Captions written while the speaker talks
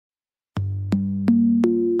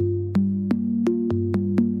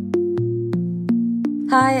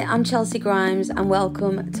Hi, I'm Chelsea Grimes and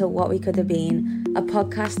welcome to What We Could Have Been, a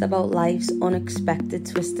podcast about life's unexpected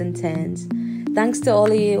twists and turns. Thanks to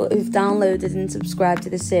all of you who've downloaded and subscribed to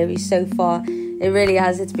the series so far. It really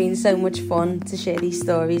has. It's been so much fun to share these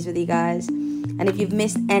stories with you guys. And if you've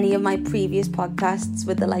missed any of my previous podcasts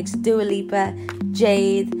with the likes of Dua Lipa,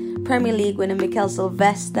 Jade, Premier League winner Mikel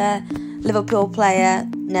Sylvester, Liverpool player,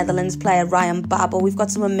 Netherlands player Ryan Babel, we've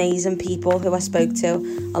got some amazing people who I spoke to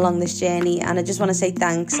along this journey, and I just want to say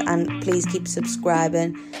thanks and please keep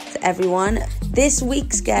subscribing to everyone. This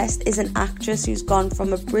week's guest is an actress who's gone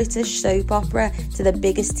from a British soap opera to the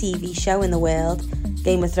biggest TV show in the world,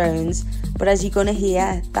 Game of Thrones. But as you're going to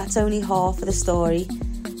hear, that's only half of the story.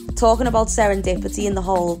 Talking about serendipity and the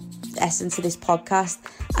whole essence of this podcast,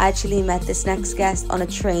 I actually met this next guest on a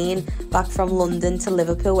train back from London to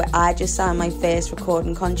Liverpool, where I just signed my first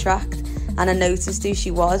recording contract, and I noticed who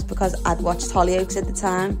she was because I'd watched Hollyoaks at the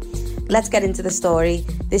time. Let's get into the story.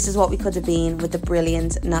 This is What We Could Have Been with the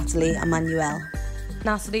brilliant Natalie Emmanuel.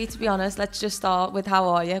 Natalie, to be honest, let's just start with how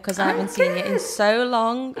are you, because I haven't seen you in so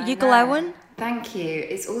long. You glowing? Thank you.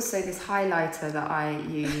 It's also this highlighter that I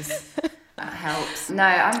use. That helps. No,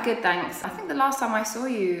 I'm good, thanks. I think the last time I saw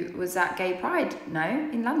you was at Gay Pride,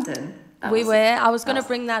 in London. I was going to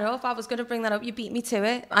bring that up. You beat me to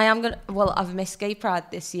it. I've missed Gay Pride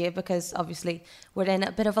this year because obviously we're in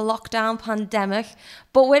a bit of a lockdown pandemic.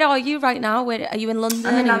 But where are you right now? Are you in London?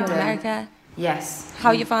 I'm in London. Are you in America? Yes. How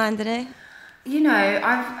are you finding it?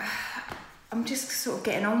 I'm just sort of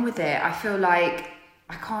getting on with it. I feel like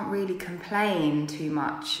I can't really complain too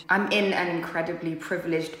much. I'm in an incredibly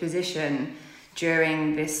privileged position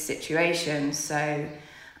during this situation, so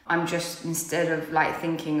I'm just, instead of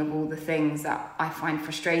thinking of all the things that I find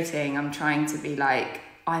frustrating, I'm trying to be like,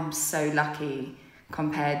 I'm so lucky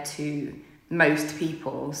compared to most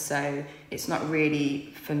people, so it's not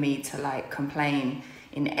really for me to complain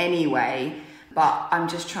in any way, but I'm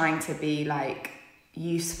just trying to be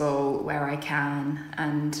useful where I can,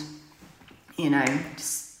 and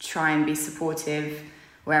just try and be supportive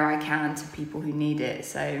where I can to people who need it.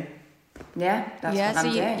 So, that's what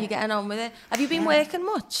I'm doing. You're getting on with it. Have you been working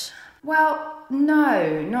much? Well,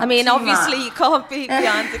 no, not too obviously much. You can't be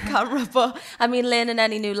behind the camera, but learning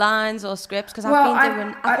any new lines or scripts, because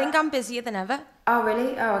I think I'm busier than ever. Oh,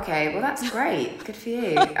 really? Oh, okay. Well, that's great. Good for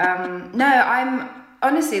you.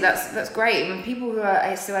 Honestly, that's great. When people who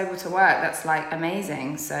are still able to work, that's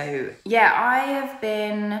amazing. So, I have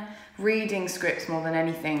been reading scripts more than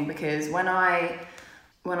anything, because when I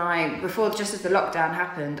before, just as the lockdown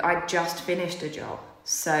happened, I just finished a job,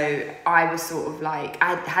 so I was sort of I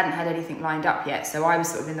hadn't had anything lined up yet, so I was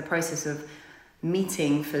sort of in the process of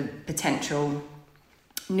meeting for potential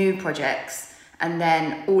new projects, and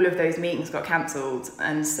then all of those meetings got cancelled,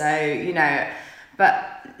 and so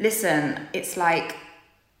but listen, it's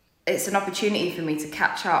it's an opportunity for me to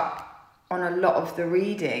catch up on a lot of the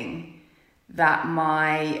reading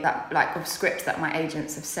of scripts that my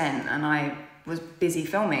agents have sent, and I was busy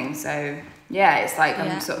filming, so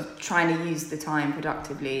I'm sort of trying to use the time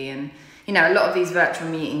productively, and a lot of these virtual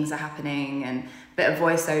meetings are happening, and a bit of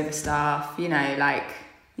voiceover stuff,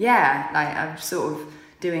 I'm sort of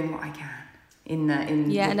doing what I can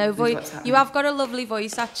voice. You have got a lovely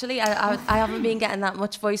voice, actually. I haven't been getting that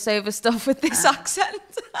much voiceover stuff with this accent.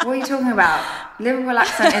 What are you talking about? Liverpool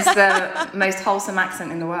accent is the most wholesome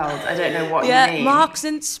accent in the world. I don't know what you mean. Marks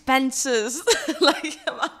and Spencers.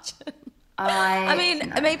 Imagine.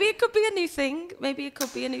 Maybe it could be a new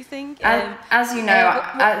thing. As you know,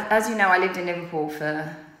 I lived in Liverpool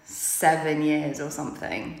for 7 years or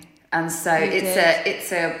something, and so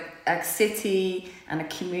it's a city and a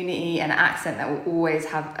community and an accent that will always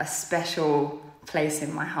have a special place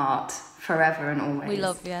in my heart forever and always. We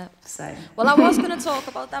love you. So. Well, I was going to talk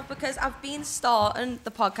about that because I've been starting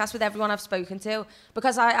the podcast with everyone I've spoken to,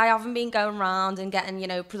 because I haven't been going around and getting,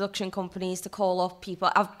 production companies to call up people.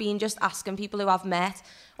 I've been just asking people who I've met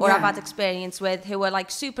or I've had experience with who are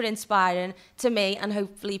super inspiring to me, and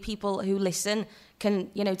hopefully people who listen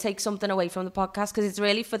can, take something away from the podcast, because it's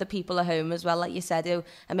really for the people at home as well, like you said, who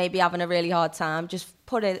are maybe having a really hard time. Just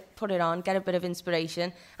put it on, get a bit of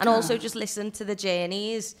inspiration, and also just listen to the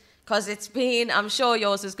journeys, because I'm sure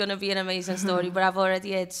yours is going to be an amazing story, but I've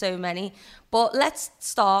already heard so many. But let's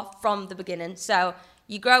start from the beginning. So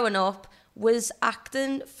you growing up, was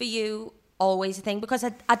acting for you always a thing? Because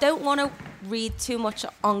I don't want to read too much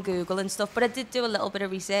on Google and stuff, but I did do a little bit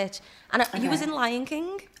of research, and you was in Lion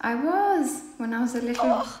King. I was, when I was a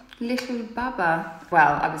little baba.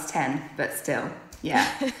 Well, I was 10, but still. Yeah.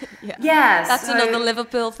 Yeah. That's another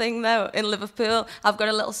Liverpool thing, though. In Liverpool, I've got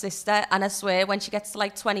a little sister, and I swear when she gets to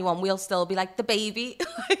 21, we'll still be like the baby,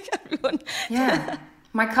 everyone. Yeah.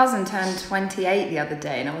 My cousin turned 28 the other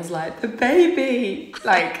day, and I was like, the baby!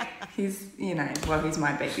 Like, he's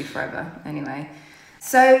my baby forever anyway.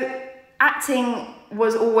 So acting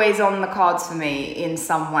was always on the cards for me in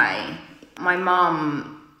some way. My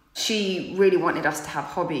mum, she really wanted us to have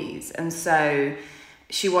hobbies, and so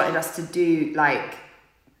she wanted us to do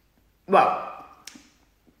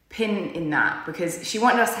pin in that, because she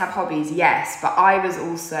wanted us to have hobbies, yes, but I was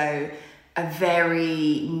also a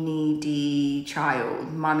very needy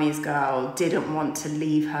child, mummy's girl, didn't want to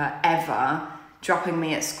leave her ever, dropping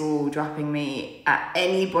me at school, dropping me at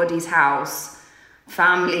anybody's house,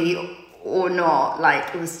 family or not.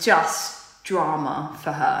 Like, it was just drama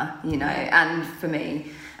for her, and for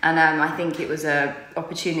me. And I think it was a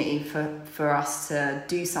opportunity for us to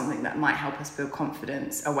do something that might help us build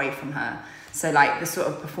confidence away from her. So like the sort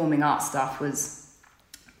of performing arts stuff was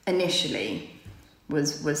initially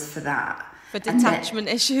was for that. For detachment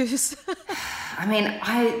issues. I mean,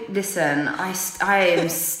 I am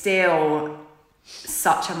still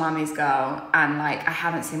such a mummy's girl, and like I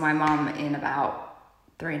haven't seen my mum in about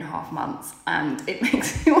 3.5 months, and it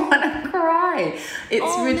makes me want to cry.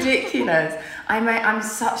 It's ridiculous. No. I'm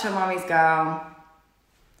such a mummy's girl.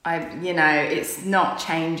 It's not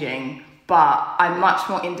changing, but I'm much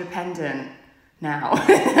more independent now,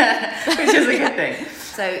 which is a good thing.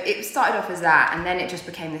 So it started off as that, and then it just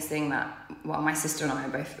became this thing that, my sister and I are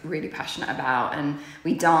both really passionate about, and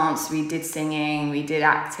we danced, we did singing, we did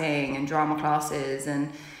acting and drama classes,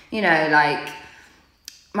 and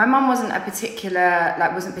my mum wasn't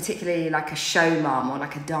particularly like a show mum or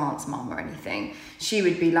like a dance mum or anything. She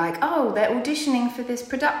would be like, oh, they're auditioning for this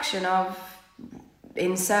production of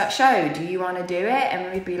insert show, do you want to do it?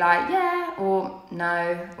 And we'd be like, yeah, or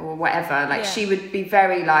no, or whatever. Like, she would be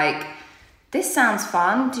very like, this sounds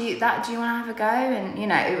fun, do you want to have a go? And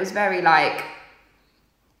it was very like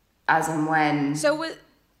as and when. So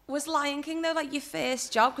was Lion King though like your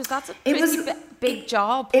first job? Because that's a pretty big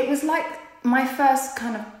job. It was like my first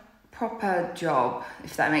kind of proper job,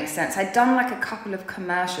 if that makes sense. I'd done like a couple of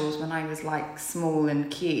commercials when I was like small and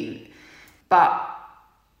cute, but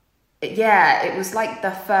yeah, it was like the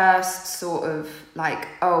first sort of like,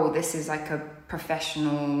 oh, this is like a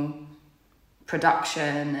professional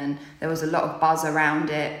production, and there was a lot of buzz around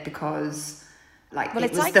it because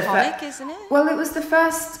it's iconic, isn't it? Well, it was the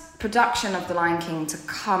first production of The Lion King to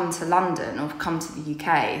come to London or come to the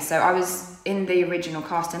UK. So I was in the original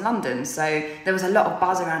cast in London, so there was a lot of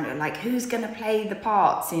buzz around it, like who's going to play the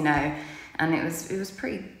parts, and it was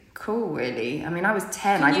pretty cool, really. I mean, I was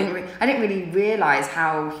 10. I didn't really realise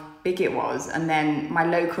how big it was, and then my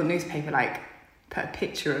local newspaper put a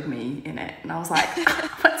picture of me in it, and I was like,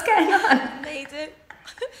 what's going on? They do.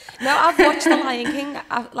 No, I've watched The Lion King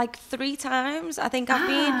like 3 times. I think I've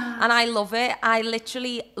been, and I love it. I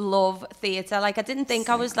literally love theatre. Like, I didn't think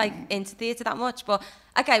I was like into theatre that much, but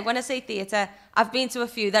okay, when I say theatre, I've been to a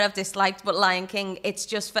few that I've disliked, but Lion King, it's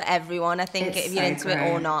just for everyone. I think if you're into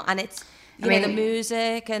it or not, and it's the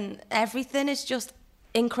music and everything is just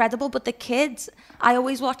incredible. But the kids, I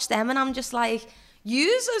always watch them, and I'm just like,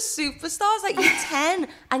 yous are superstars. Like, you're 10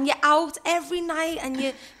 and you're out every night and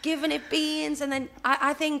you're giving it beans. And then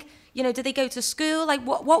I think, did they go to school? Like,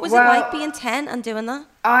 what was it like being 10 and doing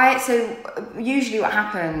that? So usually what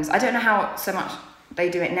happens, I don't know how so much they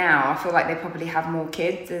do it now. I feel like they probably have more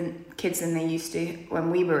kids than they used to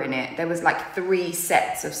when we were in it. There was like 3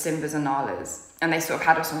 sets of Simbas and Nalas, and they sort of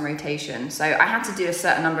had us on rotation. So I had to do a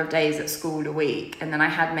certain number of days at school a week, and then I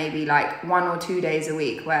had maybe like 1 or 2 days a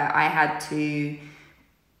week where I had to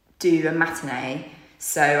do a matinee.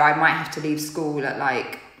 So I might have to leave school at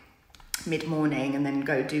like mid-morning and then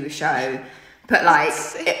go do a show. But like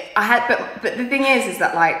but the thing is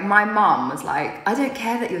that like my mum was like, I don't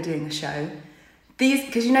care that you're doing a show. These,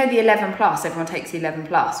 because the 11 plus, everyone takes the 11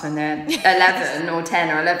 plus when they're 11 or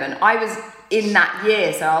 10 or 11. I was in that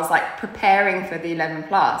year, so I was like preparing for the 11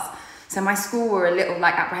 plus. So my school were a little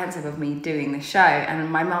like apprehensive of me doing the show,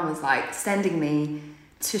 and my mum was like sending me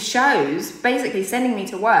to shows, basically sending me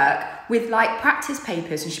to work with like practice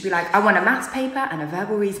papers, and she'd be like, I want a maths paper and a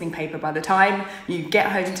verbal reasoning paper by the time you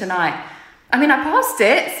get home tonight. I mean, I passed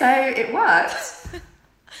it, so it worked.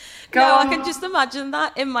 I can just imagine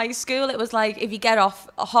that. In my school, it was like, if you get off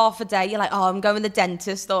half a day, you're like, oh, I'm going to the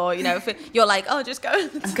dentist, or, if you're like, oh, just go.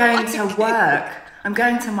 I'm going to work. I'm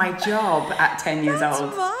going to my job at 10 years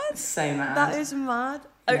old. That's mad. It's so mad. That is mad.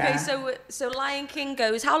 Okay, yeah. So Lion King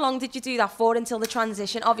goes, how long did you do that for until the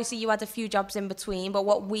transition? Obviously, you had a few jobs in between, but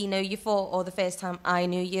what we know you for, or the first time I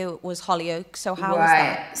knew you, was Hollyoaks. So how was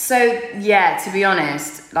that? So, yeah, to be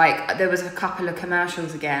honest, like, there was a couple of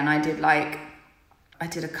commercials again. I did, like, I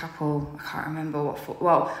did a couple. I can't remember what for.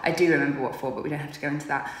 Well, I do remember what for, but we don't have to go into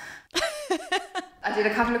that. I did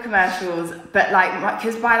a couple of commercials, but like,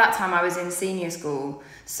 because by that time I was in senior school,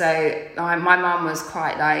 so my mum was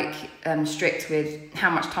quite like strict with how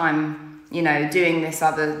much time, you know, doing this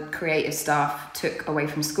other creative stuff took away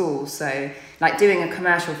from school. So like doing a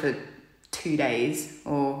commercial for 2 days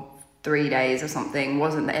or 3 days or something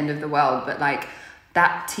wasn't the end of the world, but like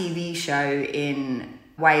that TV show in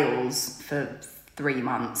Wales for 3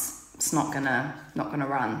 months, it's not gonna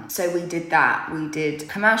run. So we did that. We did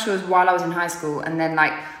commercials while I was in high school, and then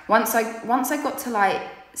like once I got to like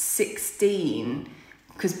 16,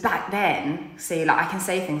 because back then, see, like I can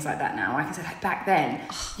say things like that now. I can say like back then,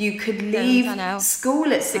 you could leave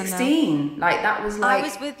school at 16. Like that was like I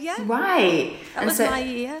was with you. Right. That was my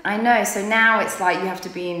year. I know. So now it's like you have to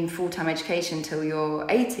be in full-time education till you're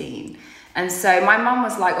 18. And so my mum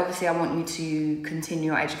was like, obviously, I want you to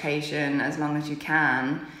continue your education as long as you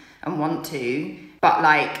can and want to, but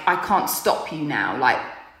like I can't stop you now, like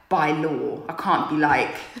by law. I can't be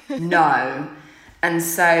like, no. And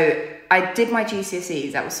so I did my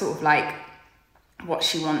GCSEs. That was sort of like what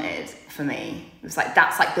she wanted for me. It was like,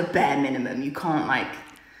 that's like the bare minimum. You can't like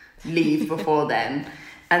leave before then.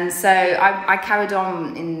 And so I carried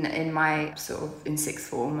on in my sort of in sixth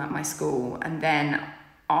form at my school. And then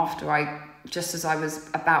after just as I was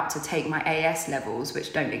about to take my AS levels,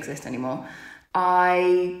 which don't exist anymore,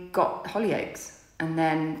 I got Hollyoaks. And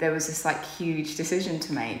then there was this like huge decision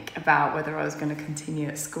to make about whether I was going to continue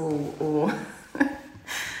at school or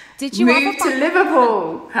did you move to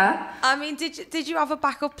Liverpool. Huh? I mean, did you have a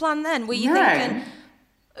backup plan then? Were you thinking,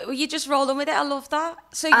 were you just rolling with it? I love that.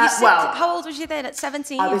 So you how old was you then at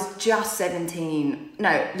 17? I was just 17.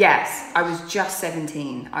 No, yes, I was just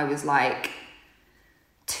 17. I was like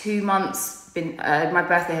 2 months, my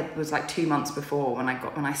birthday was like 2 months before when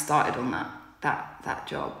I started on that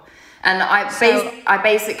job. And I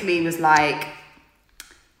basically was like,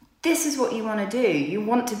 this is what you want to do. You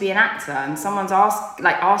want to be an actor, and someone's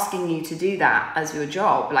asking you to do that as your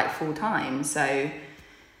job, like full time. So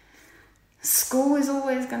school is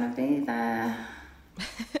always going to be there.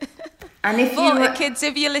 And if kids,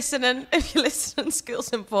 if you're listening,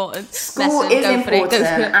 school's important. School is important,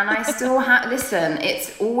 and I still listen.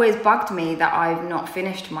 It's always bugged me that I've not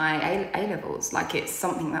finished my A levels. Like it's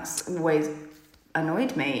something that's always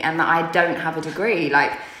annoyed me, and that I don't have a degree.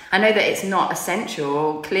 Like I know that it's not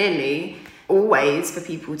essential, clearly, always for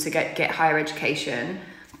people to get higher education,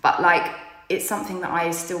 but like it's something that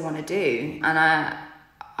I still want to do, and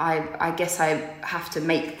I guess I have to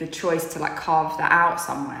make the choice to like carve that out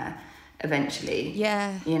somewhere eventually.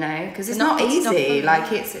 Yeah, you know, because it's not easy.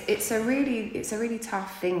 Like it's a really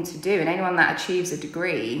tough thing to do, and anyone that achieves a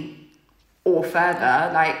degree or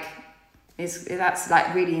further, like that's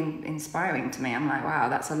like really inspiring to me. I'm like, wow,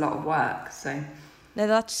 that's a lot of work. So no,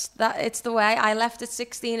 it's the way. I left at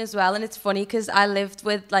 16 as well, and it's funny because I lived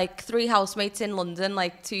with like 3 housemates in London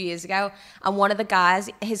like 2 years ago, and one of the guys,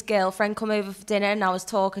 his girlfriend come over for dinner, and I was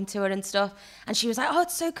talking to her and stuff, and she was like, oh,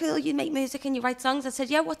 it's so cool, you make music and you write songs. I said,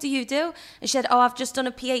 yeah, what do you do? And she said, oh, I've just done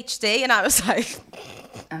a PhD, and I was like,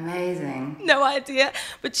 amazing. No idea.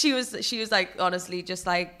 But she was like, honestly, just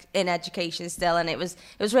like in education still, and it was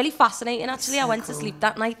really fascinating actually. So I went to sleep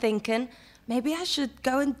that night thinking, maybe I should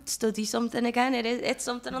go and study something again. It's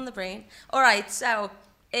something on the brain. All right, so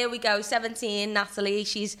here we go. 17, Natalie.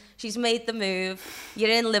 She's made the move. You're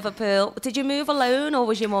in Liverpool. Did you move alone, or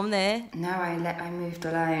was your mum there? No, I moved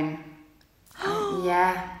alone.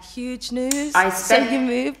 Yeah. Huge news. You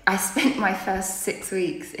moved. I spent my first 6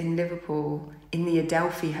 weeks in Liverpool in the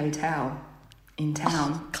Adelphi Hotel in town.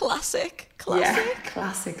 Oh, classic. Yeah,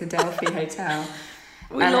 classic Adelphi Hotel.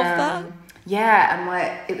 We love that. Yeah,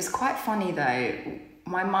 and it was quite funny though.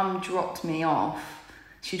 My mum dropped me off.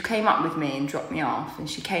 She came up with me and dropped me off, and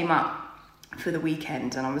she came up for the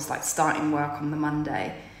weekend, and I was like starting work on the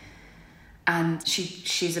Monday, and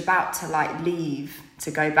she's about to like leave to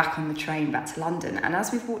go back on the train back to London. And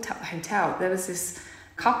as we walked out the hotel, there was this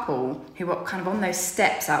couple who were kind of on those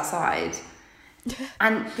steps outside,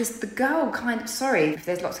 and the girl sorry if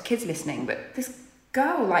there's lots of kids listening, but this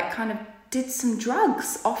girl like kind of did some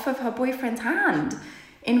drugs off of her boyfriend's hand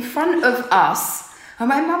in front of us. And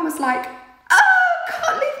my mum was like, I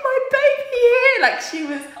can't leave my baby here. Like she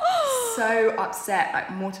was so upset,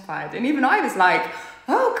 like mortified. And even I was like,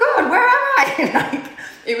 oh God, where am I? Like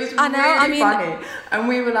it was really funny. And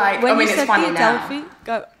we were like, it's funny now.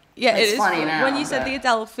 Yeah, it's funny now. When you said the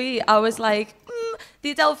Adelphi, I was like,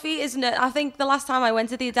 The Adelphi isn't it? I think the last time I went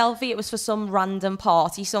to the Adelphi, it was for some random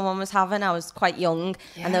party someone was having. I was quite young,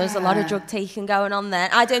 and there was a lot of drug taking going on there.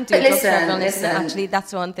 I don't do drugs, for everyone listening, actually.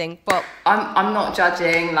 That's one thing. But I'm not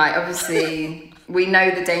judging. Like, obviously, we know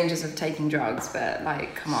the dangers of taking drugs, but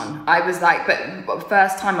like, come on. I was like, but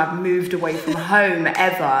first time I've moved away from home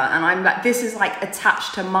ever, and I'm like, this is like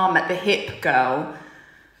attached to mum at the hip, girl.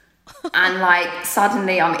 And like,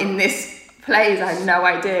 suddenly I'm in this place. I had no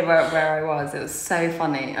idea where I was. It was so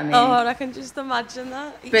funny. I mean, I can just imagine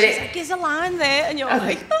that. But she's like, there's a line there, and you're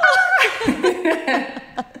like,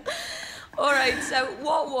 all right. So,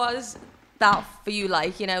 what was that for you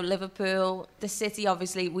like? You know, Liverpool, the city.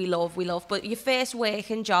 Obviously, we love. But your first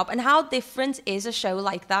working job, and how different is a show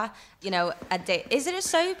like that? You know, a day. Is it a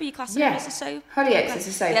soap? Are you classifying it as a soap? Hollyoaks is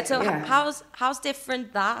a soap. Yeah. So how's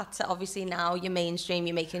different that? Obviously, now you're mainstream.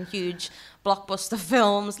 You're making huge blockbuster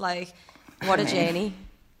films. Like, what a journey.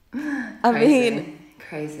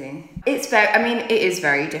 Crazy. It is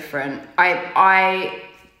very different. I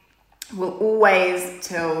will always,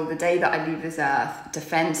 till the day that I leave this earth,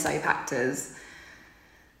 defend soap actors,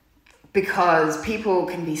 because people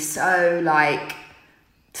can be so like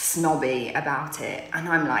snobby about it, and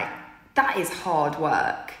I'm like, that is hard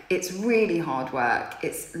work. It's really hard work.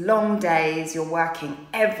 It's long days. You're working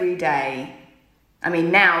every day. I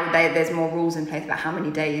mean, now there's more rules in place about how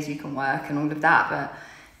many days you can work and all of that, but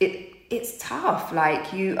it's tough.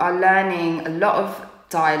 Like, you are learning a lot of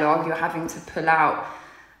dialogue. You're having to pull out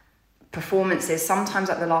performances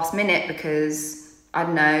sometimes at the last minute because, I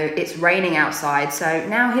don't know, it's raining outside. So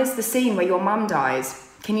now here's the scene where your mum dies.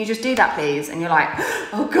 Can you just do that, please? And you're like,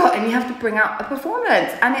 oh God, and you have to bring out a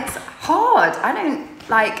performance. And it's hard.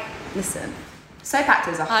 Listen, soap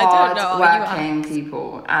actors are hard working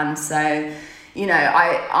people. And so, you know,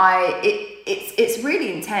 it's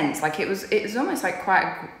really intense. Like, it was almost like quite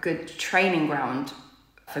a good training ground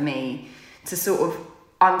for me to sort of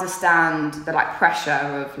understand the like pressure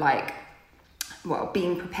of like, well,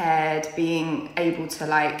 being prepared, being able to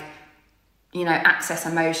like, you know, access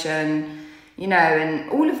emotion, you know, and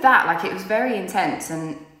all of that. Like, it was very intense.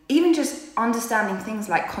 And even just understanding things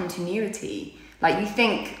like continuity. Like, you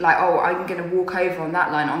think like, oh, I'm going to walk over on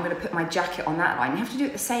that line, I'm going to put my jacket on that line. You have to do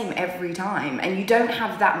it the same every time. And you don't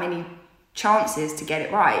have that many chances to get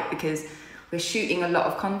it right because we're shooting a lot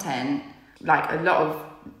of content, like a lot of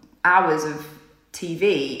hours of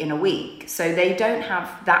TV in a week. So they don't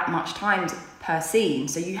have that much time per scene.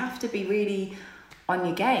 So you have to be really on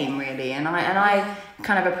your game, really. And I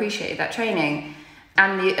kind of appreciated that training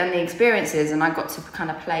and the experiences. And I got to kind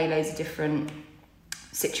of play loads of different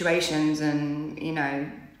situations and, you know,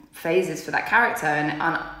 phases for that character. And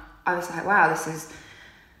I was like, wow, this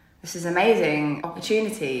is amazing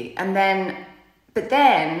opportunity. But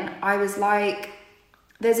then I was like,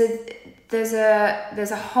 there's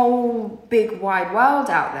a whole big wide world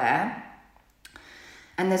out there,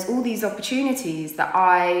 and there's all these opportunities that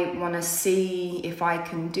I want to see if I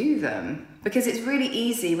can do them, because it's really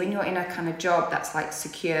easy when you're in a kind of job that's like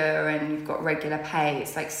secure and you've got regular pay.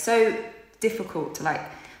 It's like so difficult to like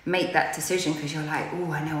make that decision because you're like,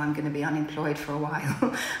 oh, I know I'm going to be unemployed for a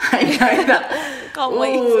while. I know that. Can't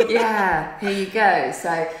wait. Yeah, here you go.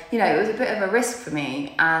 So, you know, it was a bit of a risk for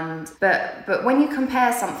me. But when you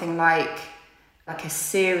compare something like a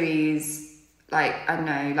series, like, I don't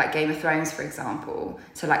know, like Game of Thrones, for example,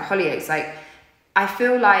 to like Hollyoaks, like, I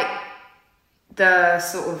feel like the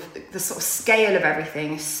sort of scale of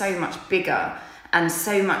everything is so much bigger and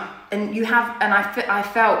so much, and you have, and I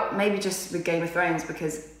felt maybe just with Game of Thrones,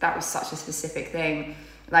 because that was such a specific thing,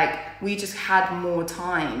 like we just had more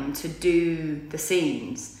time to do the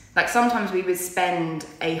scenes. Like sometimes we would spend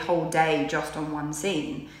a whole day just on one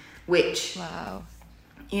scene, which, wow,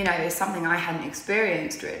 you know, is something I hadn't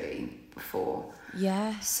experienced really before.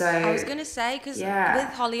 Yeah. So I was gonna say, because with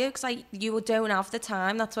Hollyoaks, like, you don't have the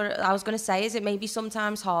time. That's what I was gonna say. Is it maybe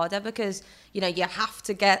sometimes harder because, you know, you have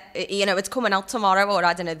to get, you know, it's coming out tomorrow or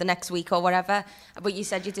I don't know, the next week or whatever. But you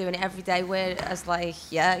said you're doing it every day. Whereas, like,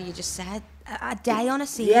 yeah, you just said a day on a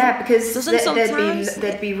scene. Yeah, because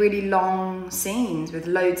there'd be really long scenes with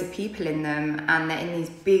loads of people in them, and they're in these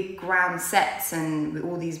big grand sets and with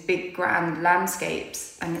all these big grand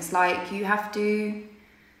landscapes, and it's like you have to,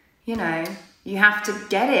 you know, you have to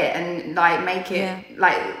get it and like make it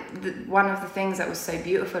like one of the things that was so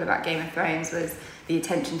beautiful about Game of Thrones was the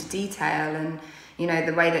attention to detail, and, you know,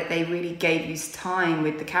 the way that they really gave you time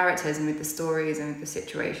with the characters and with the stories and with the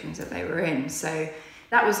situations that they were in. So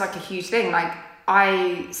that was like a huge thing. Like,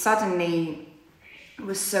 I suddenly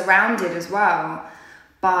was surrounded as well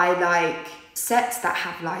by like sets that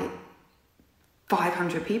have like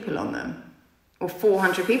 500 people on them or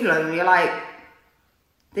 400 people on them. You're like,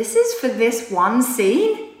 this is for this one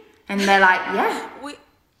scene? And they're like, yeah.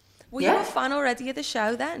 Were you a fan already of the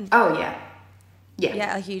show then? Oh, yeah.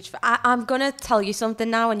 Yeah, a huge fan. I'm going to tell you something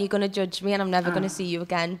now and you're going to judge me and I'm never going to see you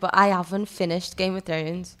again, but I haven't finished Game of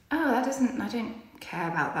Thrones. Oh, I don't care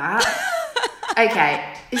about that.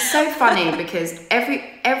 Okay, it's so funny because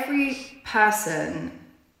every person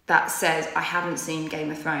that says I haven't seen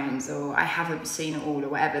Game of Thrones or I haven't seen it all or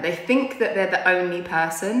whatever, they think that they're the only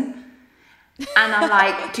person. And I'm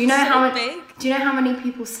like, do you know how many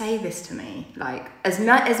people say this to me? Like, as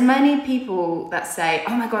many people that say,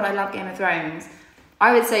 oh my God, I love Game of Thrones,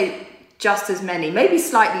 I would say just as many, maybe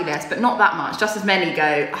slightly less, but not that much. Just as many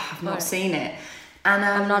go, oh, I've not seen it. And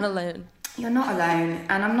I'm not alone. You're not alone,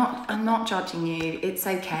 and I'm not judging you. It's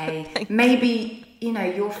okay. Maybe,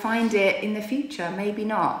 you'll find it in the future, maybe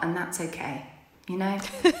not, and that's okay.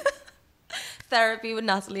 Therapy with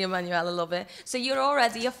Natalie Emmanuel, I love it. So you're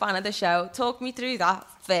already a fan of the show. Talk me through that,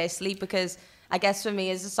 firstly, because I guess for me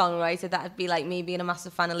as a songwriter, that'd be like me being a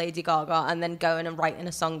massive fan of Lady Gaga and then going and writing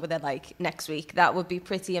a song with her like next week. That would be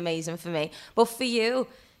pretty amazing for me. But for you,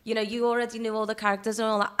 you already knew all the characters and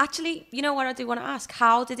all that. Actually, you know what I do want to ask?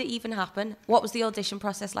 How did it even happen? What was the audition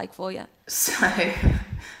process like for you? So,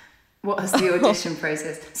 what was the audition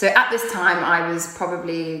process? So at this time, I was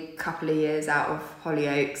probably a couple of years out of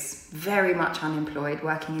Hollyoaks, very much unemployed,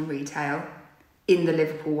 working in retail in the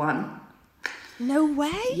Liverpool one. No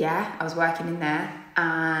way. Yeah, I was working in there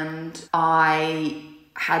and I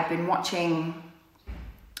had been watching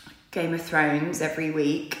Game of Thrones every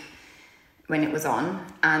week when it was on,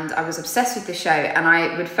 and I was obsessed with the show, and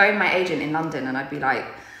I would phone my agent in London and I'd be like,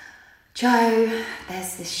 Joe,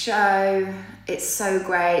 there's this show, it's so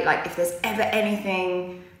great, like if there's ever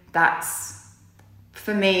anything that's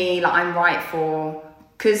for me, like I'm right for,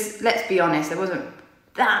 because let's be honest, there wasn't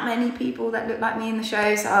that many people that looked like me in the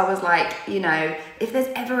show, so I was like, if there's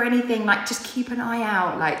ever anything, like just keep an eye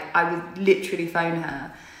out. Like I would literally phone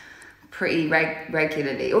her pretty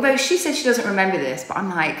regularly, although she said she doesn't remember this, but I'm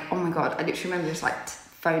like, oh my God, I literally remember just like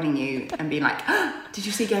phoning you and being like, oh, did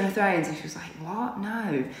you see Game of Thrones? And she was like, what?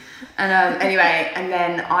 No. And anyway, and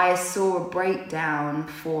then I saw a breakdown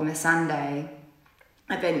for Missandei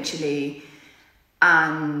eventually,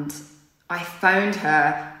 and I phoned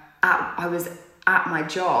her I was at my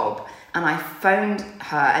job, and I phoned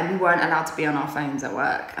her, and we weren't allowed to be on our phones at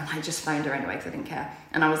work, and I just phoned her anyway because I didn't care,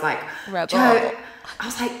 and I was like,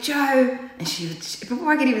 Joe, and she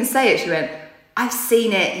before I could even say it, she went, I've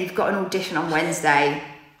seen it, you've got an audition on Wednesday.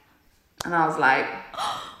 And I was like,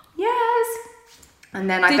 yes. And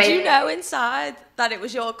then Did you know inside that it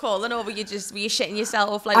was your calling, or were you shitting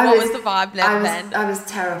yourself? Like, what was the vibe then? I was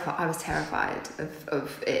terrified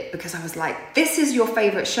of it, because I was like, this is your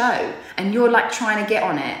favourite show and you're like trying to get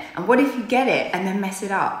on it, and what if you get it and then mess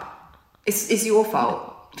it up? It's your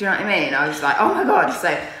fault. Do you know what I mean? I was like, oh my God.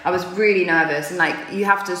 So I was really nervous, and like you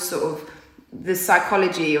have to sort of, the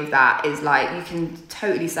psychology of that is like you can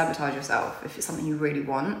totally sabotage yourself if it's something you really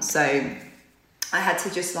want. So I had to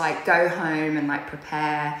just like go home and like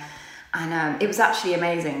prepare, and it was actually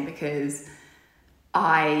amazing because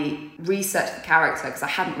I researched the character because I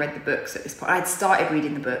hadn't read the books at this point. I'd started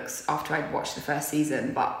reading the books after I'd watched the first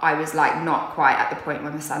season, but I was like not quite at the point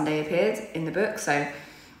when Missandei appeared in the book. So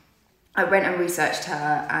I went and researched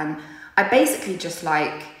her, and I basically just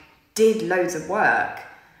like did loads of work.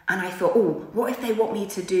 And I thought, oh, what if they want me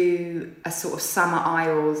to do a sort of Summer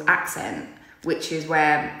Isles accent, which is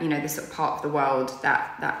where, this sort of part of the world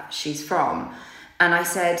that she's from. And I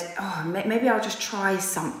said, oh, maybe I'll just try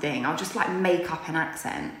something. I'll just like make up an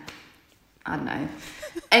accent. I don't know.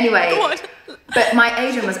 Anyway, but my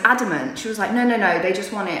agent was adamant. She was like, no, they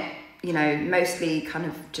just want it, mostly kind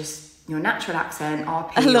of just your natural accent,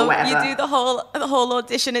 RP or whatever. You do the whole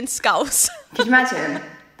audition in Scouse. Could you imagine?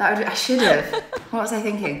 I should have. What was I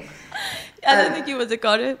thinking? I don't think you would have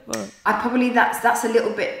got it, but I probably that's a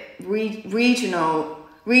little bit regional.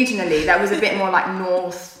 Regionally, that was a bit more like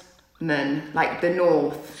Northman, like the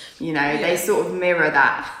North. They sort of mirror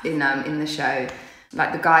that in the show.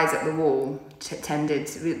 Like the guys at the wall tended.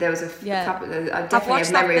 There was a couple. I definitely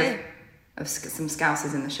have memory of some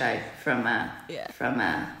Scousers in the show from.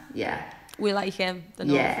 We like him. The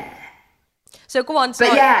North. Yeah. So go on,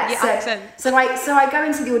 but yeah, so I go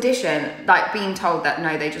into the audition like being told that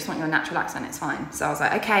no, they just want your natural accent, it's fine. So I was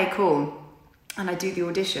like, okay, cool, and I do the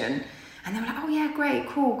audition, and they were like, oh yeah, great,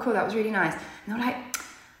 cool, that was really nice. And they were like,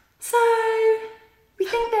 so we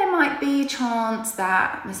think there might be a chance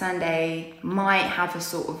that Missandei might have a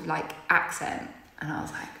sort of like accent, and I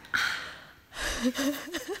was like,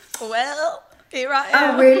 well, here I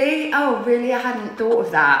am. Oh really? I hadn't thought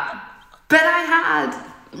of that, but I had.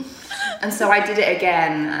 And so I did it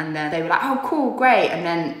again, and then they were like, oh, cool, great. And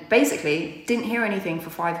then basically didn't hear anything for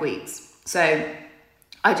 5 weeks. So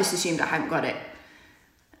I just assumed I hadn't got it.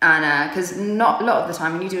 And because not a lot of the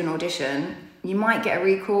time when you do an audition, you might get a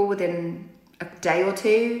recall within a day or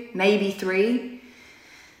two, maybe 3.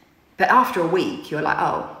 But after a week, you're like,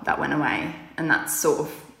 oh, that went away. And that's sort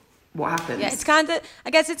of what happens. Yeah, I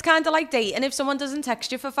guess it's kind of like dating. If someone doesn't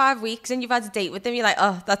text you for 5 weeks and you've had a date with them, you're like,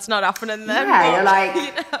 oh, that's not happening then. Yeah, you're like,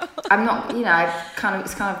 you know? I'm not,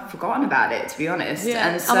 it's kind of forgotten about it, to be honest. Yeah,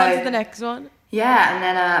 and so, I'm on to the next one. Yeah, and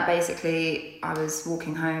then basically I was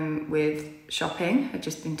walking home with shopping. I'd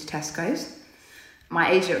just been to Tesco's. My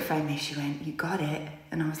agent phoned me, she went, you got it?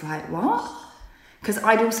 And I was like, what? Because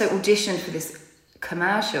I'd also auditioned for this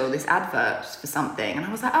commercial, this advert for something, and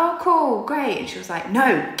I was like, oh, cool, great. And she was like,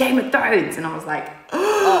 no, Game of Thrones. And I was like,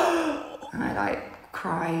 oh. And I like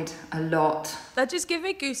cried a lot. That just gave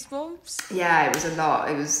me goosebumps. Yeah, it was a lot.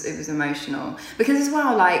 It was emotional. Because as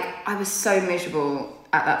well, like, I was so miserable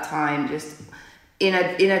at that time, just in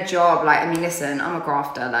a job. Like, I mean, listen, I'm a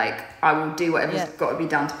grafter. Like, I will do whatever's got to be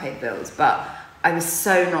done to pay the bills. But I was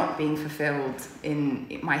so not being fulfilled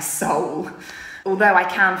in my soul. Although I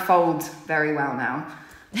can fold very well now.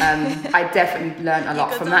 I definitely learned a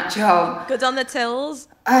lot from that job. Good on the tills?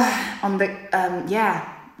 Yeah.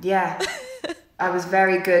 I was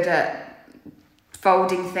very good at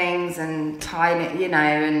folding things and tying it,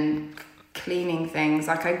 and cleaning things.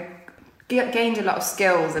 Like, I gained a lot of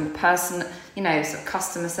skills and sort of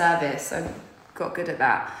customer service. I got good at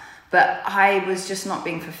that. But I was just not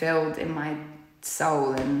being fulfilled in my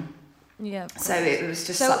soul. And so it was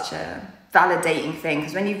just such a validating thing,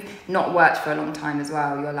 because when you've not worked for a long time as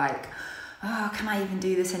well, you're like, oh, can I even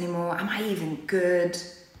do this anymore? Am I even good?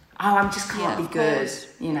 Oh, I just can't be good.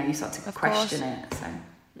 You start to question it. So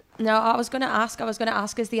no, I was going to ask,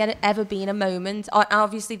 has there ever been a moment,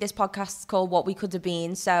 obviously this podcast is called What We Could Have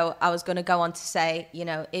Been, so I was going to go on to say,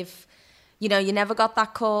 if you never got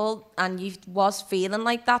that call and you was feeling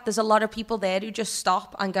like that, there's a lot of people there who just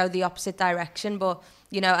stop and go the opposite direction. But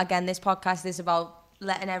again, this podcast is about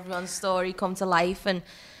letting everyone's story come to life and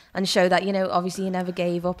show that, obviously you never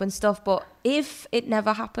gave up and stuff. But if it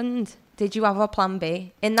never happened, did you have a plan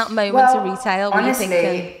B? In that moment of retail, were you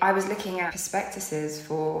thinking? I was looking at prospectuses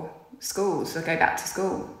for schools, so go back to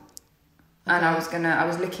school. Okay. And I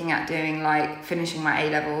was looking at doing, like, finishing my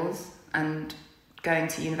A-levels and going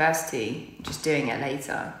to university, just doing it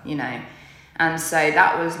later, And so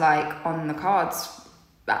that was, like, on the cards.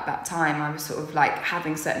 At that time, I was sort of like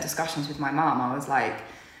having certain discussions with my mum. I was like,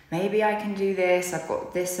 maybe I can do this. I've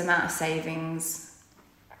got this amount of savings.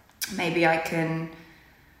 Maybe I can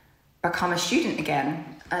become a student again.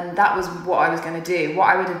 And that was what I was going to do. What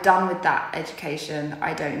I would have done with that education,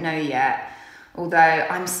 I don't know yet. Although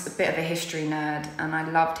I'm a bit of a history nerd and I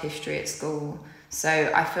loved history at school. So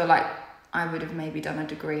I feel like I would have maybe done a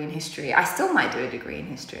degree in history. I still might do a degree in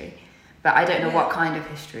history, but I don't know what kind of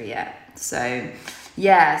history yet. So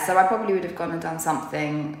so I probably would have gone and done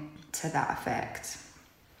something to that effect.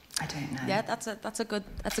 I don't know. Yeah, that's a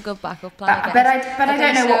good backup plan. But I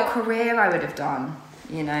don't know what career I would have done.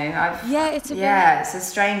 It's a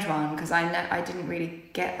strange one, because I didn't really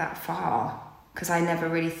get that far, because I never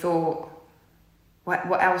really thought,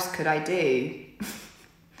 what else could I do?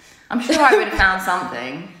 I'm sure I would have found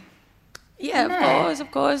something. Yeah,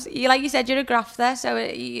 of course. Like you said, you're a grafter, so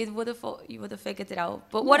you would have figured it out.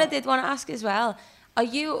 But what I did want to ask as well,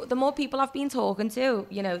 the more people I've been talking to,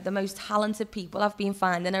 the most talented people I've been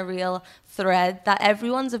finding a real thread that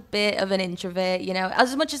everyone's a bit of an introvert,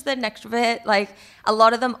 as much as they're an extrovert, like a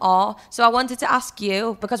lot of them are. So I wanted to ask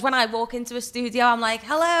you, because when I walk into a studio, I'm like,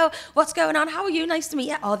 hello, what's going on? How are you? Nice to meet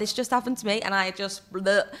you. Oh, this just happened to me. And I just,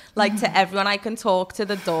 like, to everyone I can talk to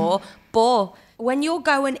the door. But when you're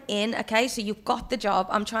going in, okay, so you've got the job.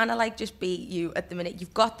 I'm trying to, like, just be you at the minute.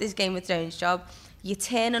 You've got this Game of Thrones job. You're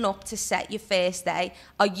turning up to set your first day.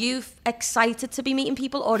 Are you excited to be meeting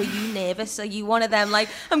people, or are you nervous? Are you one of them, like,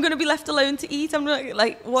 I'm going to be left alone to eat? I'm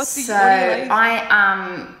like, what are you like? I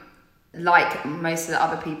am like most of the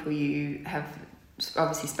other people you have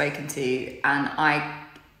obviously spoken to, and I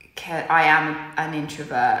am an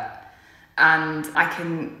introvert, and I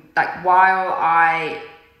can, like,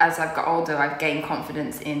 as I've got older, I've gained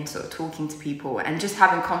confidence in sort of talking to people and just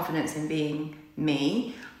having confidence in being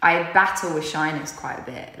me. I battle with shyness quite a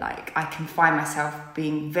bit. Like, I can find myself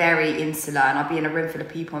being very insular, and I'll be in a room full of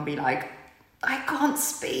people and be like, I can't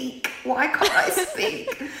speak. Why can't I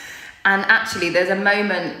speak? And actually, there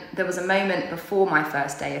was a moment before my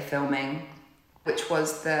first day of filming, which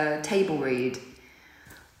was the table read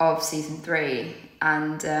of season 3.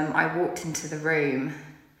 And I walked into the room,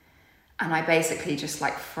 and I basically just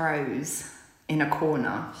like froze in a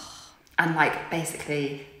corner. And like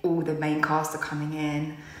basically all the main cast are coming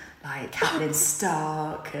in, like Catelyn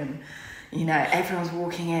Stark, and you know, everyone's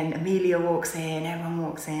walking in. Amelia walks in, everyone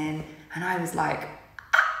walks in, and I was like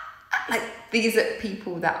these are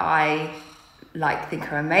people that I like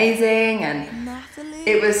think are amazing, and Natalie.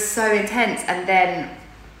 It was so intense. And then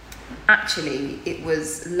actually it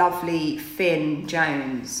was lovely Finn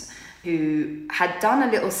Jones, who had done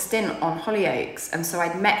a little stint on Hollyoaks, and so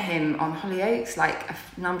I'd met him on Hollyoaks like a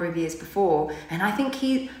number of years before, and I think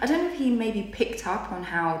I don't know if he maybe picked up on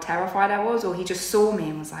how terrified I was, or he just saw me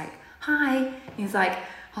and was like, hi. He's like,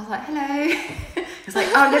 I was like, hello. He's like,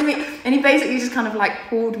 oh, let me, and he basically just kind of like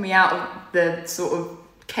pulled me out of the sort of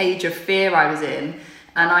cage of fear I was in,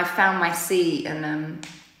 and I found my seat, and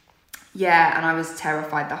and I was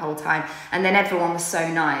terrified the whole time. And then everyone was so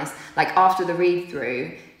nice. Like after the read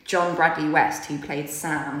through, John Bradley West, who played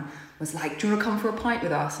Sam, was like, do you want to come for a pint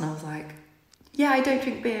with us? And I was like, yeah, I don't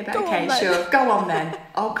drink beer, but Go okay, on, sure, go on then,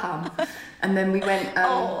 I'll come. And then we went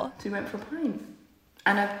Oh. we went for a pint,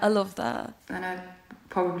 and I love that.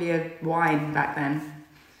 probably a wine back then.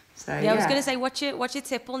 So Yeah, I was gonna say, what's your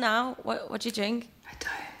tipple now? What do you drink?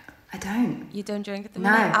 I don't. You don't drink at the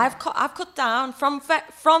No. minute. I've cut down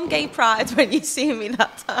from Gay Pride when you see me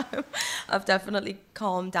that time. I've definitely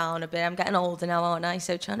calmed down a bit. I'm getting older now, aren't I?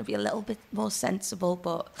 So trying to be a little bit more sensible.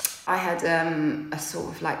 But I had a sort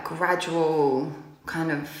of like gradual kind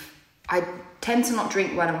of. I tend to not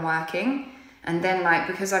drink when I'm working, and then like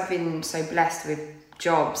because I've been so blessed with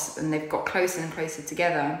jobs and they've got closer and closer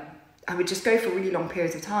together, I would just go for really long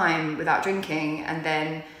periods of time without drinking, and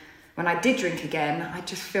then when I did drink again, I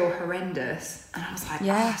just feel horrendous, and I was like,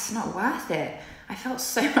 oh, it's not worth it. I felt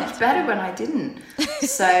so much better when I didn't.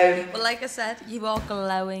 So, well, like I said, you are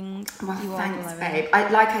glowing. Well, you thanks, are glowing.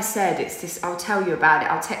 babe. Like I said, it's this. I'll tell you about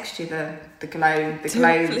it. I'll text you the glow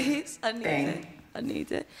Please, I need thing. it. I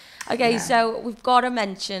need it. Okay, so we've got to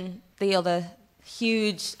mention the other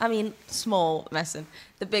huge, small messing,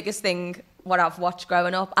 the biggest thing what I've watched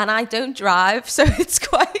growing up, and I don't drive, so it's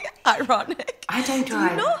quite ironic. I don't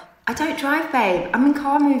drive. Do you not? I don't drive, babe. I'm in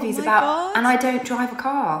car movies God. and I don't drive a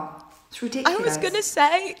car. It's ridiculous. I was gonna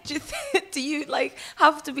say, do you like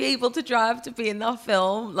have to be able to drive to be in that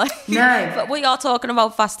film? Like, no. But we are talking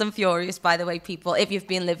about Fast and Furious, by the way, people. If you've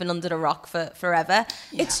been living under a rock for forever,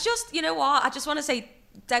 it's just, you know what? I just want to say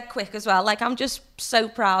dead quick as well. Like, I'm just so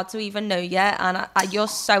proud to even know you, and you're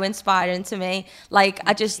so inspiring to me. Like,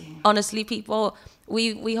 honestly, people.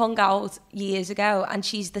 We hung out years ago, and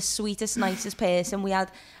she's the sweetest, nicest person. We had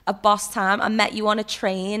a boss time. I met you on a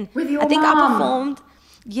train. With your I think mom. I performed.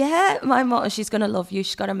 Yeah, my mom. She's gonna love you.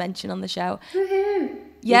 She's got to mention on the show. Woohoo!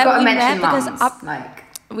 Yeah, You've got to we mention met because mums.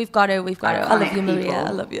 we've got to. I love you, Maria. people.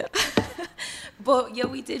 I love you. But yeah,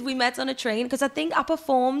 we did. We met on a train because I think I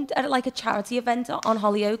performed at like a charity event on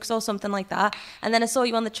Hollyoaks or something like that. And then I saw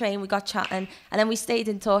you on the train. We got chatting, and then we stayed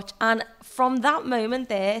in touch. And from that moment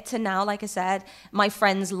there to now, like I said, my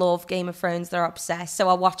friends love Game of Thrones. They're obsessed. So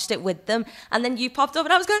I watched it with them. And then you popped up,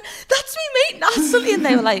 and I was going, "That's me, mate, Natalie." And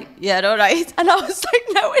they were like, "Yeah, all right." And I was like,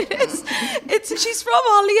 "No, it is. She's from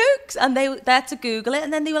Hollyoaks." And they had to Google it,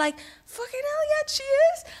 and then they were like, fucking hell, yeah, she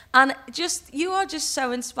is. And you are just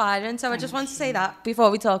so inspiring. So I just want to say that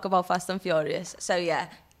before we talk about Fast and Furious. So yeah,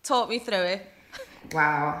 talk me through it.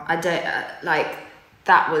 Wow, I don't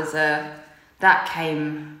that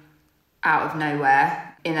came out of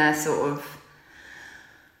nowhere in a sort of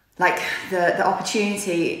like the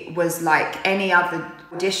opportunity was like any other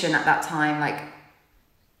audition at that time. Like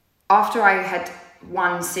after I had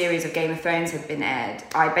one series of Game of Thrones had been aired,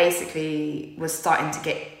 I basically was starting to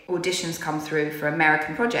get auditions come through for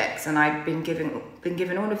American projects, and I'd been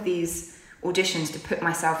given all of these auditions to put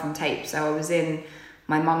myself on tape. So I was in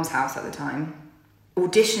my mum's house at the time,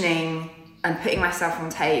 auditioning and putting myself on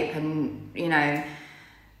tape, and you know,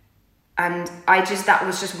 and that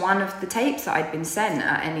was just one of the tapes that I'd been sent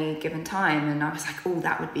at any given time, and I was like, oh,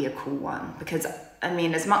 that would be a cool one, because I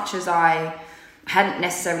mean, as much as I hadn't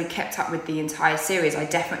necessarily kept up with the entire series, I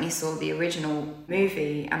definitely saw the original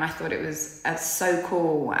movie, and I thought it was so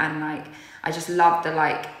cool, and like I just loved the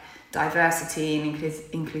like diversity and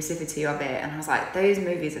inclusivity of it, and I was like, those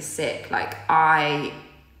movies are sick. Like that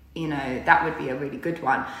would be a really good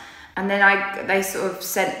one. And then I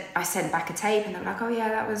sent back a tape, and they were like, oh yeah,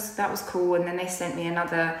 that was cool. And then they sent me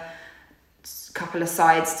another couple of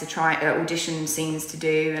sides to try audition scenes to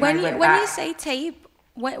do. And when you say tape,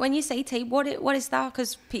 what is that?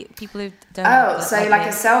 Because people who don't. Oh, so like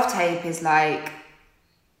a self-tape is like,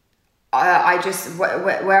 I just,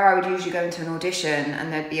 where I would usually go into an audition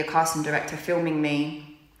and there'd be a casting director filming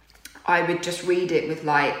me, I would just read it with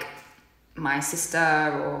like my sister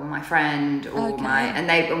or my friend or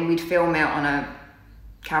and we'd film it on a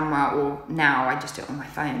camera, or now I just do it on my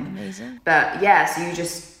phone. Amazing. But yeah, so you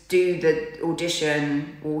just do the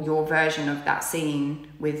audition or your version of that scene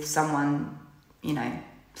with someone, you know,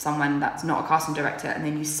 someone that's not a casting director, and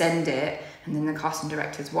then you send it, and then the casting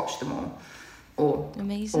directors watch them all, or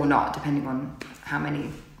Amazing. or not, depending on how many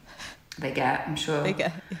they get, I'm sure. They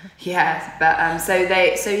get, yeah. But so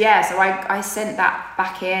I sent that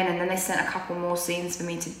back in, and then they sent a couple more scenes for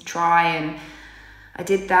me to try, and I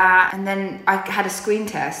did that, and then I had a screen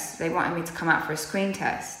test. They wanted me to come out for a screen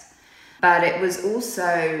test, but it was also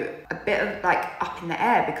a bit of like up in the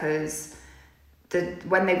air, because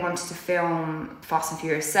when they wanted to film Fast and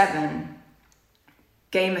Furious 7,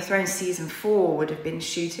 Game of Thrones season 4 would have been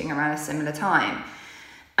shooting around a similar time.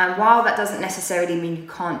 And while that doesn't necessarily mean you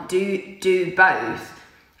can't do both,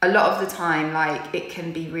 a lot of the time, like, it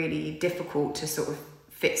can be really difficult to sort of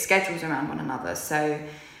fit schedules around one another. So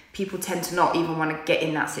people tend to not even want to get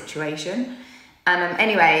in that situation. And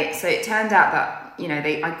anyway, so it turned out that, you know,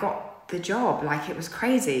 I got the job. Like, it was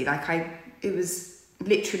crazy. Like, it was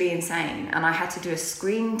literally insane. And I had to do a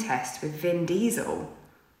screen test with Vin Diesel.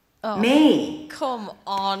 Oh, me. Come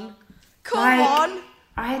on.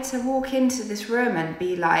 I had to walk into this room and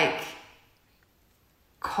be like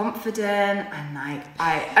confident and like,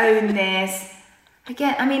 I own this.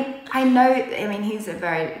 Again, I mean, he's a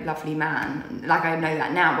very lovely man. Like, I know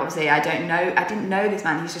that now, but obviously I didn't know this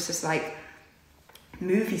man. He's just this like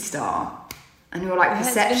movie star. And your like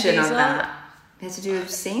perception of that. You had to do a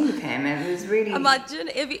scene with him. It was really... Imagine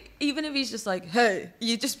even if he's just like, hey,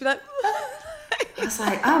 you'd just be like... I was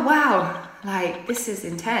like, oh wow, like, this is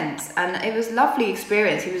intense. And it was a lovely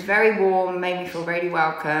experience. He was very warm, made me feel really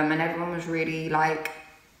welcome, and everyone was really like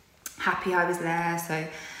happy I was there. So,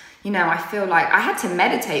 you know, I feel like I had to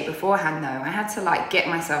meditate beforehand though. I had to like get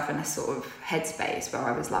myself in a sort of headspace where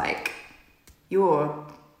I was like, you're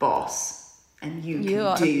a boss and you can do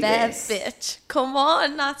this. You're a bad bitch. Come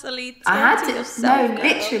on, Natalie. I had to,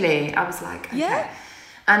 literally. I was like, okay. Yeah.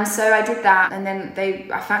 And so I did that, and then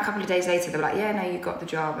I found a couple of days later, they were like, yeah, no, you got the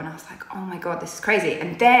job. And I was like, oh my God, this is crazy.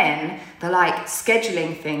 And then the like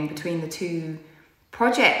scheduling thing between the two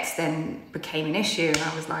projects then became an issue. And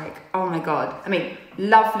I was like, oh my God. I mean,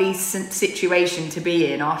 lovely situation to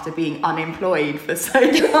be in after being unemployed for so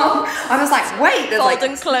long. I was like, wait,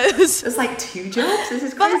 there's like 2 jobs? This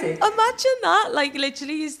is crazy. But imagine that, like,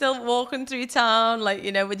 literally you're still walking through town, like,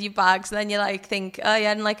 you know, with your bags, and then you like think, oh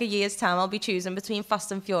yeah, in like a year's time I'll be choosing between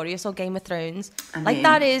Fast and Furious or Game of Thrones. I mean, like,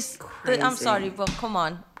 that is I'm sorry, but come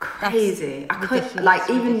on. Crazy. I could, like,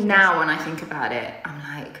 even now when I think about it, I'm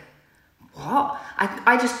like, what?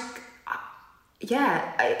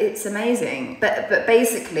 Yeah, it's amazing. But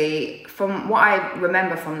basically, from what I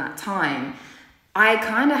remember from that time, I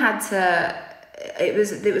kind of had to, it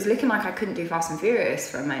was looking like I couldn't do Fast and Furious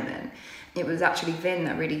for a moment. It was actually Vin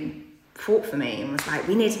that really fought for me and was like,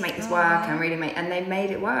 we need to make this work, and they made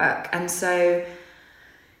it work. And so,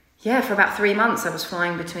 yeah, for about 3 months I was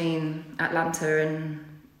flying between Atlanta and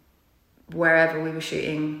wherever we were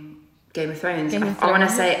shooting Game of Thrones. I want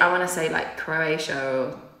to say like Croatia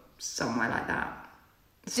or somewhere like that.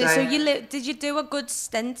 So did you do a good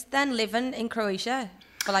stint then living in Croatia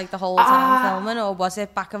for like the whole time filming, or was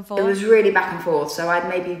it back and forth? It was really back and forth. So I'd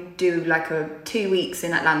maybe do like 2 weeks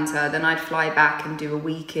in Atlanta, then I'd fly back and do a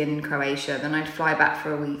week in Croatia, then I'd fly back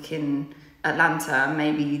for a week in Atlanta,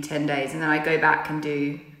 maybe 10 days, and then I'd go back and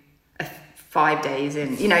do 5 days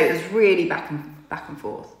in, you know, it was really back and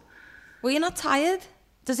forth. Were you not tired?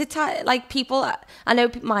 Does it like people? I know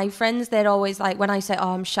my friends, they're always like, when I say,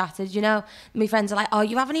 oh, I'm shattered, you know, my friends are like, oh,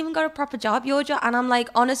 you haven't even got a proper job, your job. And I'm like,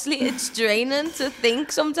 honestly, it's draining to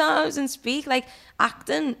think sometimes and speak. Like,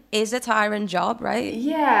 acting is a tiring job, right?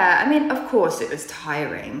 Yeah, I mean, of course it was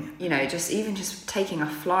tiring. You know, just taking a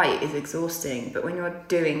flight is exhausting. But when you're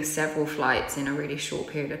doing several flights in a really short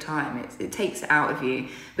period of time, it takes it out of you.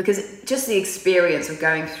 Because just the experience of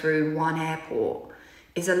going through one airport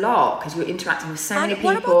is a lot, because you're interacting with so many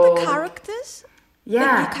people. What about the characters? Yeah.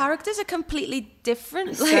 Like, your characters are completely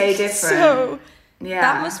different. So different. So, yeah.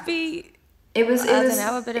 That must be, it was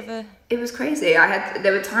a bit of a... It was crazy.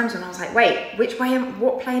 There were times when I was like, wait,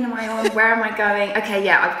 what plane am I on? Where am I going? Okay,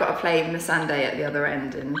 yeah, I've got to play Missandei at the other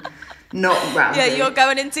end and not Ramsay. Yeah, you're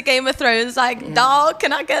going into Game of Thrones like, dog,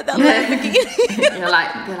 can I get that Lamborghini? They're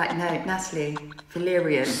like, no, Natalie,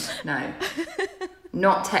 Valyrian, no.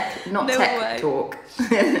 Not tech talk.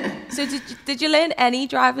 So did you learn any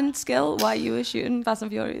driving skill while you were shooting Fast and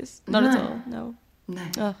Furious? Not at all. No.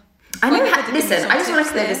 Oh. Listen, I just want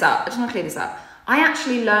to clear this up. I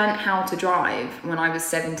actually learned how to drive when I was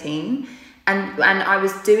 17, And I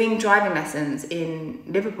was doing driving lessons in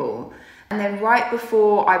Liverpool. And then right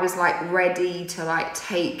before I was like ready to like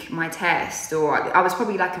take my test, or I was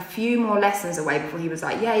probably like a few more lessons away before he was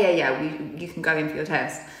like, you can go in for your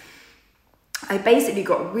test. I basically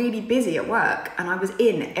got really busy at work, and I was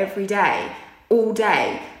in every day, all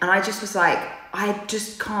day. And I just was like, I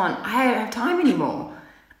don't have time anymore.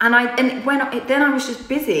 Then I was just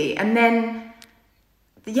busy. And then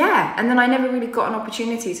I never really got an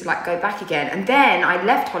opportunity to like go back again. And then I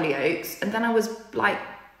left Hollyoaks, and then I was like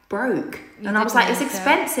broke. And I was like, it's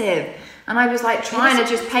expensive. And I was like trying to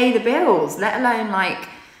just pay the bills, let alone like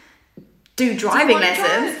do driving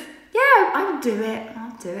lessons. Yeah, I would do it.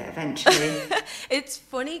 I'll do it eventually. It's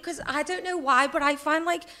funny because I don't know why, but I find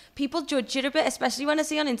like people judge it a bit, especially when I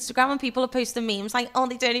see on Instagram when people are posting memes like, oh,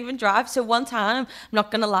 they don't even drive. So one time, I'm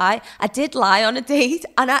not gonna lie, I did lie on a date,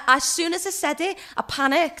 and as soon as I said it, I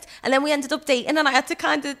panicked, and then we ended up dating, and I had to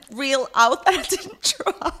kind of reel out that I didn't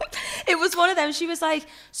drive. It was one of them. She was like,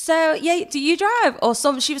 so yeah, do you drive? Or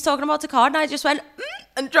she was talking about the car, and I just went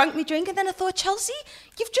and drank me drink. And then I thought, Chelsea,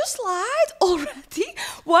 you've just lied already.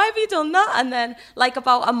 Why have you done that? And then like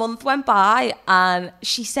about a month went by, and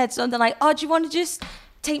she said something like, oh, do you want to just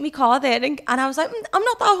take me car there? And I was like, I'm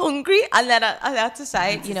not that hungry. And then I had to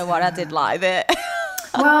say, you know what, I did lie there.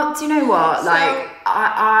 Well, do you know what? Like,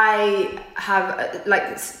 I have,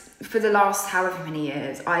 like, for the last however many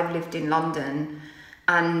years, I've lived in London,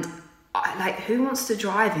 and who wants to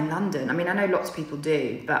drive in London? I mean, I know lots of people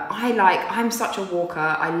do, but I'm such a walker.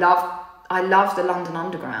 I love the London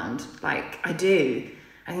Underground. Like, I do.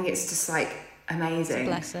 I think it's just like amazing.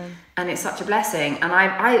 It's a blessing. And it's such a blessing. And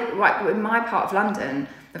I in my part of London,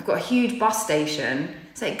 I've got a huge bus station.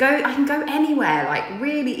 So I can go anywhere, like,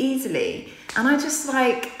 really easily. And I just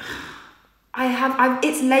like,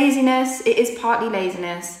 it's laziness. It is partly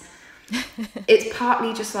laziness. It's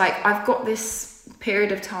partly just like, I've got this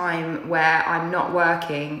period of time where I'm not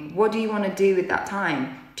working. What do you want to do with that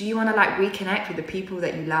time? Do you want to like reconnect with the people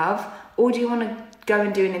that you love, or do you want to go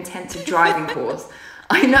and do an intensive driving course?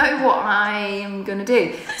 I know what I am going to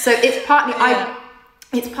do. So it's partly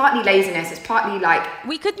it's partly laziness. It's partly like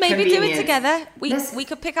we could maybe do it together. We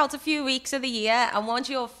could pick out a few weeks of the year, and once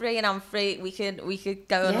you're free and I'm free, we could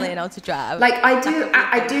go and learn how to drive. Like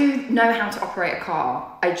I do know how to operate a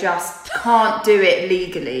car. I just can't do it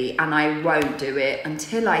legally, and I won't do it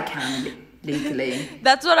until I can legally.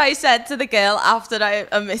 That's what I said to the girl after I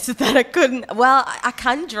admitted that I couldn't. Well, I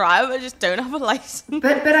can drive, I just don't have a license.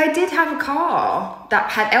 But I did have a car that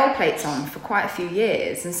had L plates on for quite a few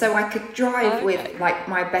years, and so I could drive with like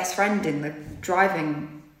my best friend in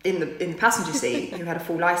the passenger seat who had a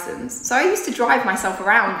full license. So I used to drive myself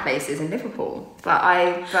around places in Liverpool, but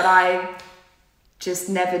I just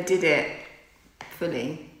never did it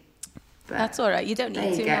fully. But that's all right. You don't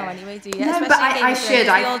need to now anyway, do you? No, especially but I should.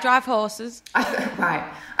 We all drive horses.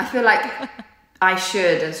 I feel like I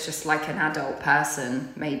should, as just like an adult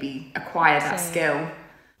person, maybe acquire that skill.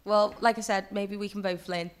 Well, like I said, maybe we can both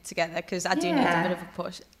learn together, because I do need a bit of a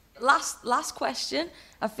push. Last question.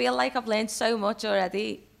 I feel like I've learned so much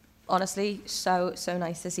already. Honestly, so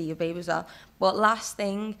nice to see you, babe, as well. But last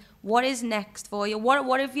thing, what is next for you?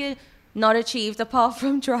 What have you not achieved apart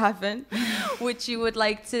from driving, which you would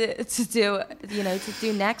like to do, to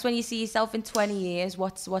do next? When you see yourself in 20 years,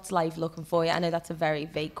 what's life looking for you? I know that's a very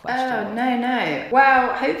vague question. Oh, no.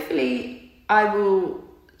 Well, hopefully I will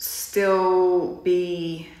still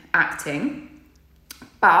be acting,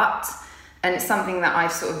 and it's something that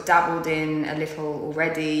I've sort of dabbled in a little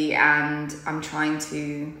already, and I'm trying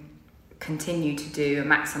to continue to do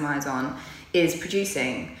and maximise on, is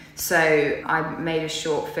producing. So I made a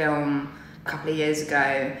short film a couple of years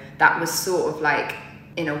ago that was sort of like,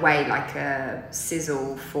 in a way, like a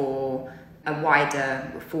sizzle for a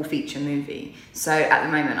wider full feature movie. So at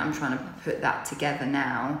the moment I'm trying to put that together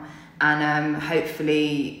now, and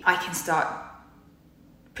hopefully I can start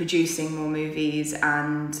producing more movies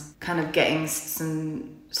and kind of getting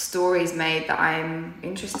some stories made that I'm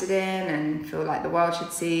interested in and feel like the world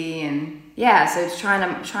should see. And so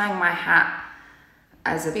trying my hat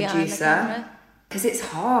as a producer, because it's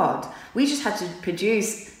hard. We just had to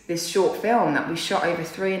produce this short film that we shot over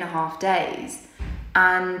 3.5 days,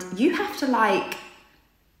 and you have to like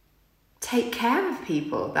take care of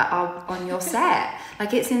people that are on your set.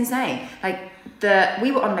 Like, it's insane. Like,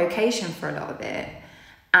 we were on location for a lot of it,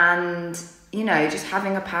 and just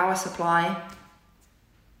having a power supply,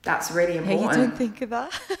 that's really important. Hey, you don't think of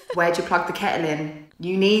that. Where'd you plug the kettle in?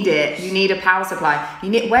 You need it. You need a power supply.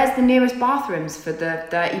 Where's the nearest bathrooms for the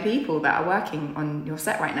 30 people that are working on your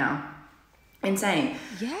set right now? Insane.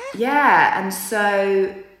 Yeah. Yeah, and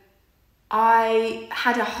so I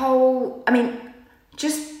had a whole, I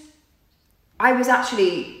was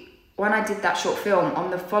actually, when I did that short film,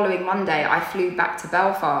 on the following Monday, I flew back to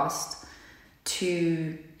Belfast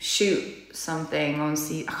to shoot something on,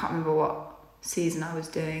 I can't remember what season I was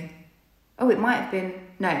doing. Oh, it might have been,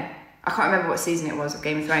 no, I can't remember what season it was of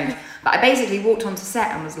Game of Thrones. But I basically walked onto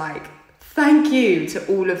set and was like, thank you to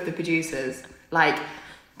all of the producers. Like,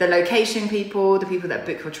 the location people, the people that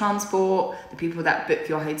book your transport, the people that book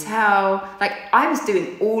your hotel. Like, I was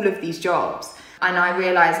doing all of these jobs. And I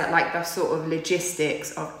realised that, like, the sort of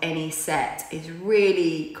logistics of any set is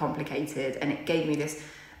really complicated. And it gave me this,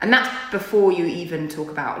 and that's before you even talk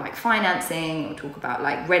about, like, financing or talk about,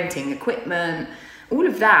 like, renting equipment, all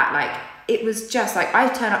of that. Like, it was just, like,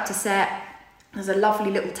 I turn up to set, there's a lovely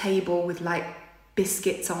little table with, like,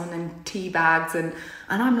 biscuits on and tea bags. And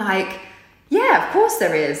I'm like, yeah, of course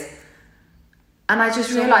there is. And I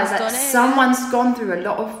just realised that someone's gone through a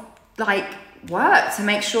lot of, like, work to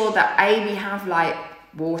make sure that we have, like,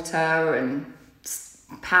 water and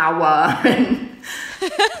power and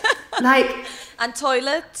like, and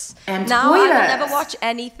toilets. And now toilets. I will never watch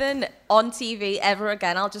anything on TV ever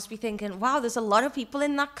again. I'll just be thinking, wow, there's a lot of people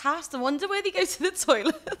in that cast. I wonder where they go to the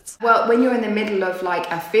toilet. Well, when you're in the middle of,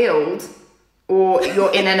 like, a field, or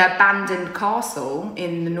you're in an abandoned castle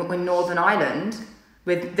in Northern Ireland,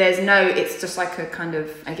 it's just like a kind of,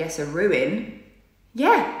 I guess, a ruin.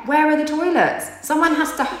 Yeah, where are the toilets? Someone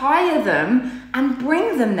has to hire them and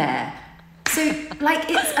bring them there. So, like,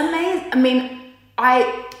 it's amazing. I mean,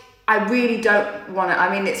 I really don't want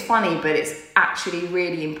to, it's funny, but it's actually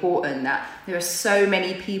really important that there are so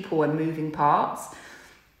many people and moving parts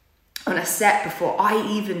on a set before I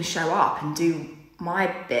even show up and do my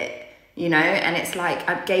bit, you know? And it's like,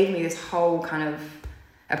 it gave me this whole kind of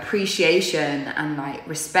appreciation and, like,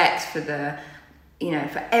 respect for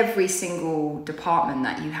for every single department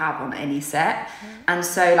that you have on any set. And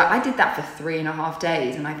so, like, I did that for 3.5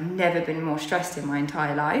 days and I've never been more stressed in my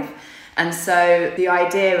entire life. And so the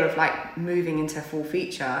idea of, like, moving into full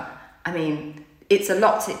feature, it's a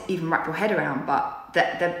lot to even wrap your head around, but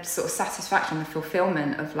the sort of satisfaction, the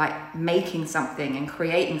fulfillment of, like, making something and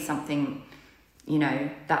creating something, you know,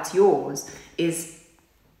 that's yours is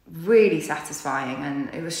really satisfying.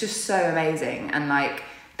 And it was just so amazing. And, like,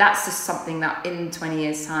 that's just something that in 20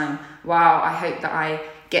 years' time, wow, I hope that I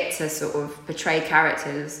get to sort of portray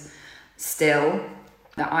characters still,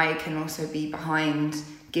 that I can also be behind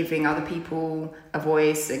giving other people a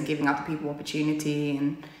voice and giving other people opportunity,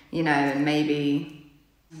 and, you know, and maybe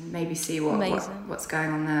see what's going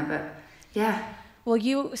on there. But yeah. Well,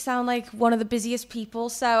 you sound like one of the busiest people,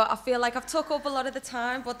 so I feel like I've took up a lot of the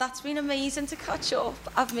time, but that's been amazing to catch up.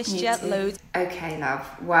 I've missed you loads. Okay, love.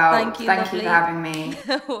 Well, thank you for having me.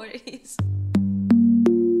 No worries.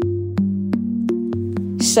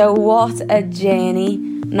 So what a journey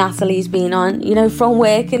Natalie's been on, you know, from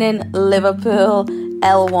working in Liverpool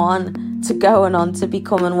L1 to going on to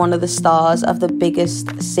becoming one of the stars of the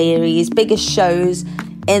biggest series, biggest shows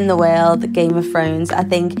in the world, Game of Thrones. I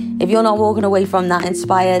think if you're not walking away from that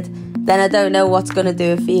inspired, then I don't know what's going to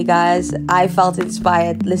do it for you guys. I felt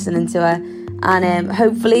inspired listening to her, and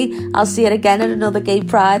hopefully I'll see it again at another Gay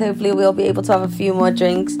Pride. Hopefully we'll be able to have a few more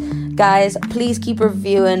drinks. Guys, please keep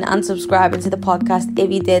reviewing and subscribing to the podcast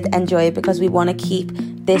if you did enjoy it, because we want to keep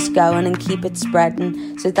this going and keep it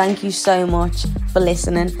spreading. So thank you so much for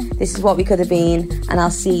listening. This is What We Could Have Been, and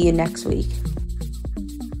I'll see you next week.